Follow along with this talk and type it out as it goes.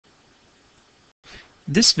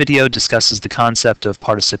This video discusses the concept of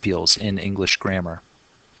participials in English grammar.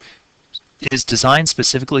 It is designed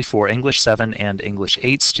specifically for English 7 and English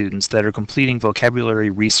 8 students that are completing vocabulary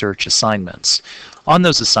research assignments. On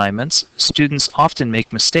those assignments, students often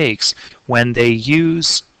make mistakes when they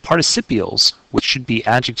use participials, which should be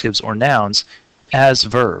adjectives or nouns, as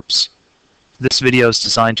verbs. This video is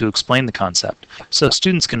designed to explain the concept, so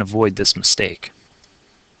students can avoid this mistake.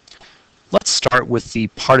 Let's start with the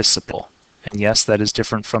participle. And yes, that is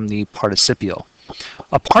different from the participial.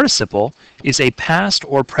 A participle is a past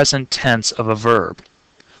or present tense of a verb.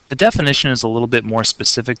 The definition is a little bit more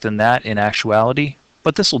specific than that in actuality,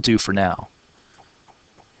 but this will do for now.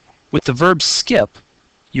 With the verb skip,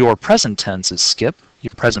 your present tense is skip,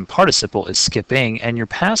 your present participle is skipping, and your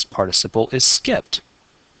past participle is skipped.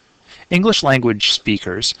 English language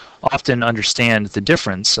speakers often understand the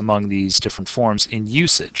difference among these different forms in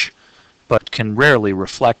usage, but can rarely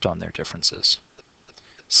reflect on their differences.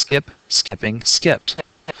 Skip, skipping, skipped.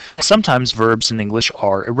 Sometimes verbs in English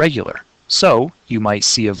are irregular, so you might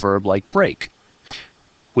see a verb like break,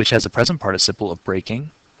 which has a present participle of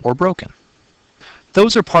breaking or broken.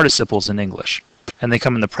 Those are participles in English, and they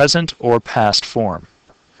come in the present or past form.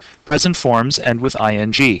 Present forms end with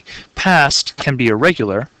ing. Past can be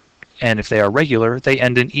irregular, and if they are regular, they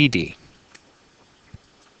end in ed.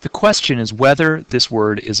 The question is whether this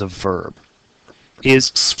word is a verb.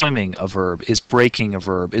 Is swimming a verb? Is breaking a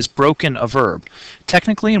verb? Is broken a verb?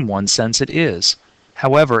 Technically, in one sense, it is.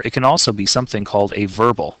 However, it can also be something called a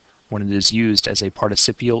verbal when it is used as a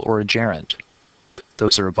participial or a gerund.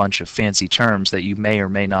 Those are a bunch of fancy terms that you may or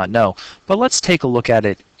may not know, but let's take a look at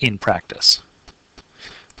it in practice.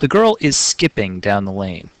 The girl is skipping down the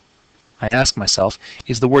lane. I ask myself,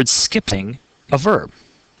 is the word skipping a verb?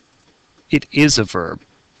 It is a verb.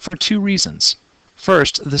 For two reasons.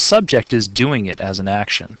 First, the subject is doing it as an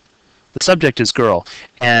action. The subject is girl,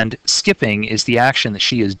 and skipping is the action that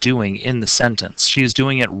she is doing in the sentence. She is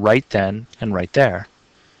doing it right then and right there.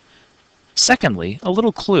 Secondly, a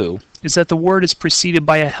little clue is that the word is preceded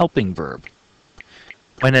by a helping verb.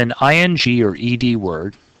 When an ing or ed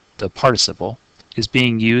word, the participle, is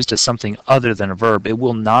being used as something other than a verb, it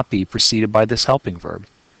will not be preceded by this helping verb.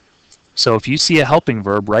 So if you see a helping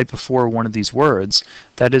verb right before one of these words,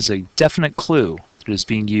 that is a definite clue that it is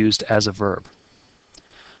being used as a verb.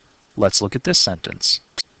 Let's look at this sentence.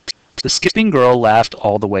 The skipping girl laughed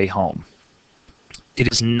all the way home.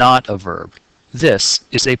 It is not a verb. This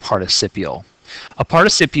is a participial. A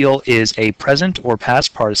participial is a present or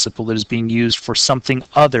past participle that is being used for something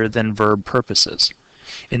other than verb purposes.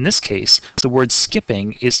 In this case, the word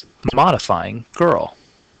skipping is modifying girl.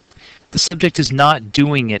 The subject is not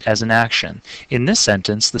doing it as an action. In this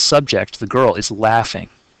sentence, the subject, the girl, is laughing.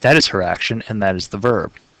 That is her action, and that is the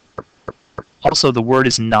verb. Also, the word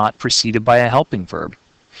is not preceded by a helping verb.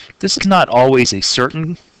 This is not always a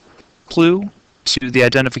certain clue to the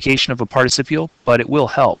identification of a participial, but it will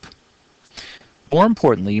help. More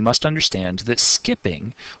importantly, you must understand that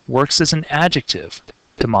skipping works as an adjective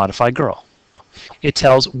to modify girl. It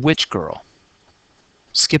tells which girl.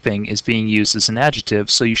 Skipping is being used as an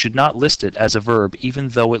adjective, so you should not list it as a verb even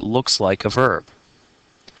though it looks like a verb.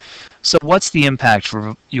 So what's the impact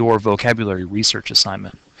for your vocabulary research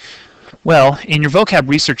assignment? Well, in your vocab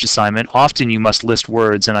research assignment, often you must list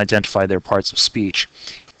words and identify their parts of speech.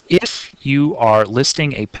 If you are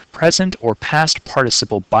listing a present or past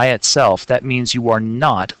participle by itself, that means you are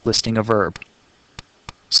not listing a verb.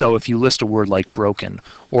 So if you list a word like broken,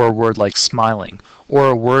 or a word like smiling, or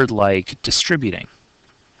a word like distributing,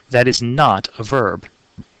 that is not a verb.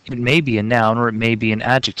 It may be a noun or it may be an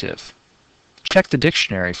adjective. Check the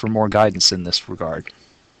dictionary for more guidance in this regard.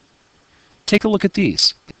 Take a look at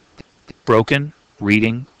these. Broken,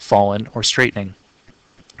 reading, fallen, or straightening.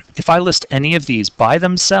 If I list any of these by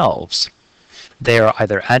themselves, they are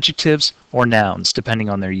either adjectives or nouns, depending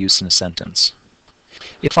on their use in a sentence.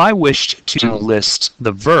 If I wished to list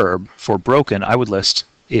the verb for broken, I would list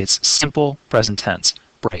its simple present tense,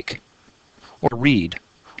 break, or read,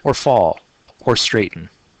 or fall, or straighten.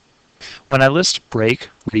 When I list break,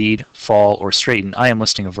 read, fall, or straighten, I am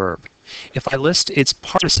listing a verb. If I list its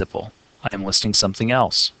participle, I am listing something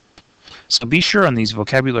else. So be sure on these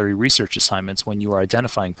vocabulary research assignments when you are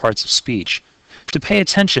identifying parts of speech to pay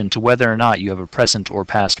attention to whether or not you have a present or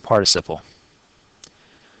past participle.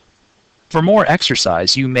 For more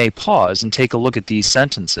exercise, you may pause and take a look at these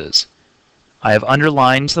sentences. I have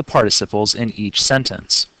underlined the participles in each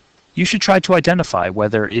sentence. You should try to identify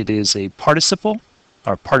whether it is a participle,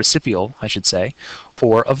 or participial, I should say,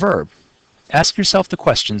 or a verb. Ask yourself the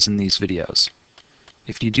questions in these videos.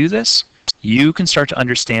 If you do this, you can start to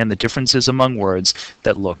understand the differences among words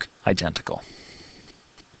that look identical.